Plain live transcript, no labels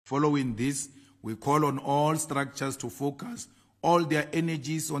Following this, we call on all structures to focus all their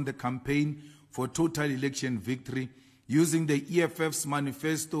energies on the campaign for total election victory, using the EFF's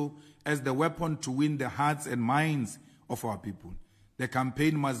manifesto as the weapon to win the hearts and minds of our people. The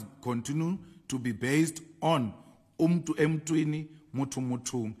campaign must continue to be based on umtu emtwini mutu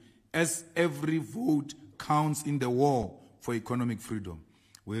mutu, as every vote counts in the war for economic freedom.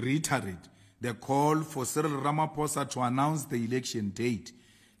 We reiterate the call for Cyril Ramaphosa to announce the election date,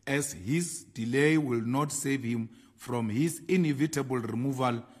 as his delay will not save him from his inevitable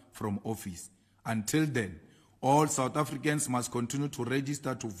removal from office. Until then, all South Africans must continue to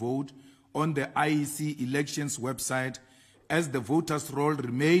register to vote on the IEC elections website, as the voters' roll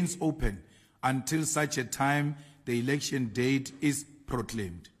remains open until such a time the election date is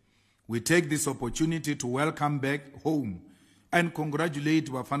proclaimed. We take this opportunity to welcome back home and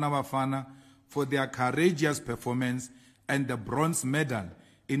congratulate Bafana for their courageous performance and the bronze medal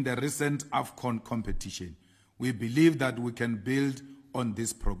in the recent AFCON competition. We believe that we can build on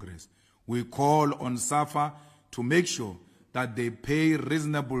this progress. We call on SAFA to make sure that they pay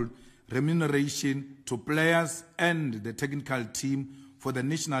reasonable remuneration to players and the technical team for the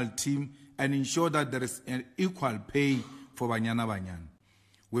national team, and ensure that there is an equal pay for Banyana Banyana.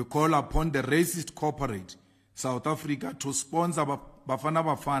 We call upon the racist corporate South Africa to sponsor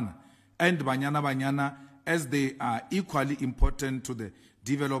Bafana and Banyana Banyana, as they are equally important to the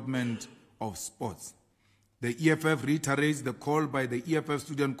development of sports. The EFF reiterates the call by the EFF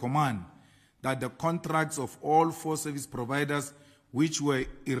Student Command that the contracts of all 4 service providers which were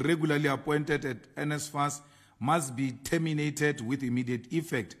irregularly appointed at NSFAS must be terminated with immediate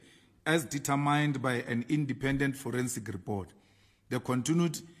effect, as determined by an independent forensic report. The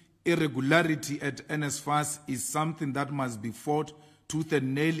continued irregularity at NSFAS is something that must be fought tooth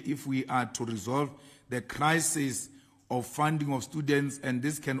and nail if we are to resolve the crisis of funding of students, and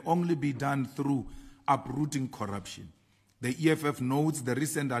this can only be done through uprooting corruption. The EFF notes the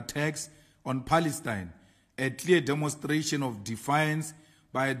recent attacks on Palestine, a clear demonstration of defiance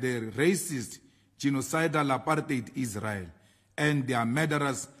by the racist, genocidal apartheid Israel and their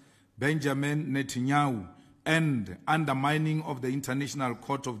murderers Benjamin Netanyahu, and undermining of the International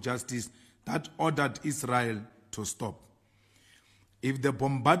Court of Justice that ordered Israel to stop. If the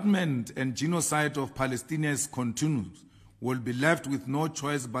bombardment and genocide of Palestinians continues, we'll be left with no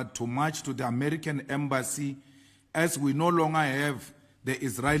choice but to march to the American embassy, as we no longer have the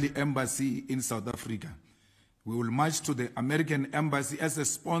Israeli embassy in South Africa. We will march to the American embassy as a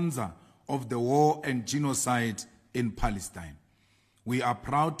sponsor of the war and genocide in Palestine. We are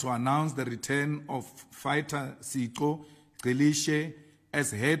proud to announce the return of fighter Siko Qilishe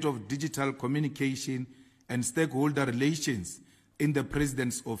as head of digital communication and stakeholder relations in the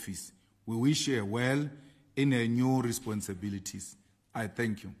President's office. We wish her well in her new responsibilities. I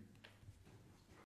thank you.